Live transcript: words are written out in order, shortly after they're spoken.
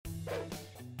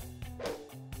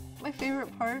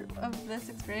favorite part of this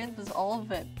experience was all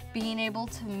of it. Being able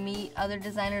to meet other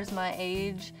designers my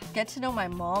age, get to know my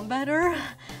mom better,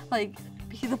 like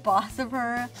be the boss of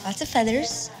her. Lots of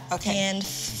feathers. Okay. And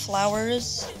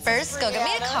flowers. First, go get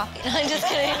me a coffee. No, I'm just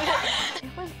kidding.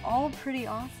 It was all pretty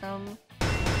awesome.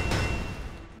 I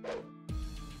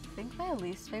think my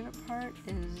least favorite part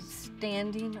is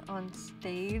standing on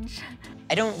stage.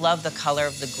 I don't love the color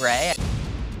of the gray.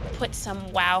 Put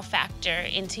some wow factor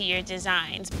into your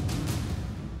designs.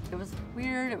 It was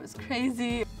weird, it was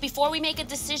crazy. Before we make a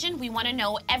decision, we want to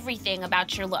know everything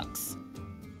about your looks.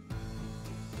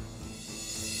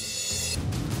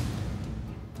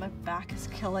 My back is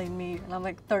killing me, and I'm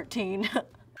like 13.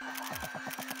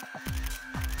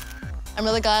 I'm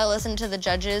really glad I listened to the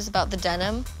judges about the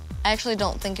denim. I actually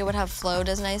don't think it would have flowed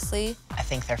as nicely. I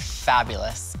think they're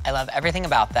fabulous. I love everything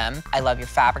about them. I love your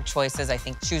fabric choices. I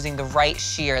think choosing the right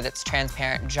sheer that's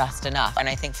transparent just enough. And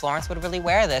I think Florence would really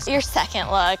wear this. Your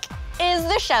second look is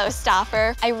the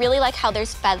showstopper. I really like how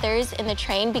there's feathers in the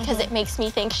train because it makes me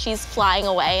think she's flying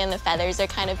away and the feathers are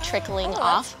kind of trickling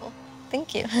off. Cool.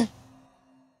 Thank you.